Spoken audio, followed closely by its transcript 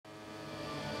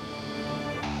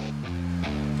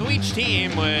each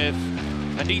team with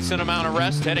a decent amount of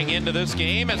rest heading into this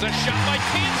game as a shot by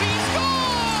Tansey scores!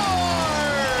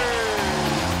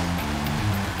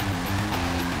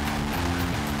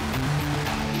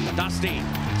 Dusty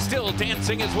still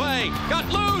dancing his way, got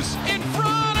loose in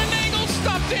front, and Nagel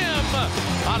stopped him.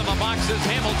 Out of the boxes,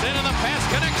 Hamilton, and the pass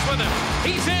connects with him.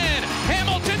 He's in,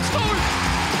 Hamilton scores!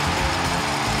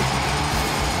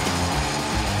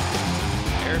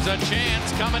 There's a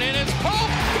chance coming in, it's Pope,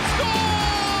 he scores!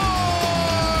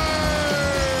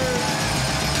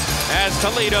 As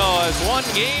Toledo has won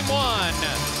game one,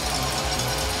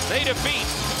 they defeat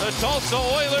the Tulsa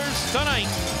Oilers tonight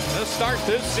to start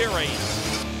this series.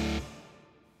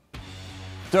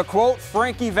 To quote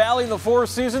Frankie Valli in the Four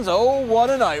Seasons, oh, what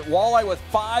a night. Walleye with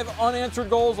 5 unanswered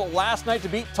goals last night to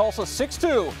beat Tulsa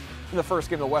 6-2 in the first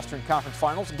game of the Western Conference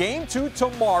Finals. Game 2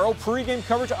 tomorrow. Pre-game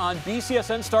coverage on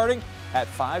BCSN starting at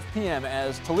 5 p.m.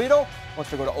 as Toledo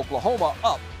wants to go to Oklahoma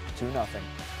up 2-0.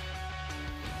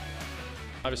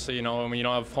 Obviously, you know, when you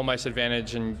don't have home ice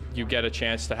advantage and you get a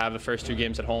chance to have the first 2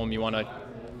 games at home, you want to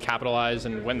capitalize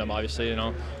and win them. Obviously, you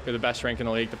know, we're the best rank in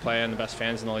the league to play and the best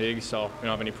fans in the league, so we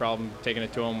don't have any problem taking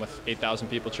it to them with 8,000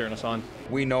 people cheering us on.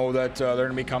 We know that they're going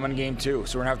to be coming game 2,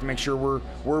 so we're going to have to make sure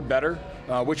we're better,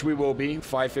 which we will be.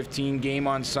 5:15 game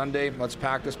on Sunday. Let's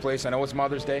pack this place. I know it's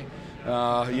Mother's Day,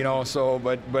 you know, so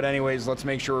but anyways, let's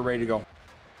make sure we're ready to go.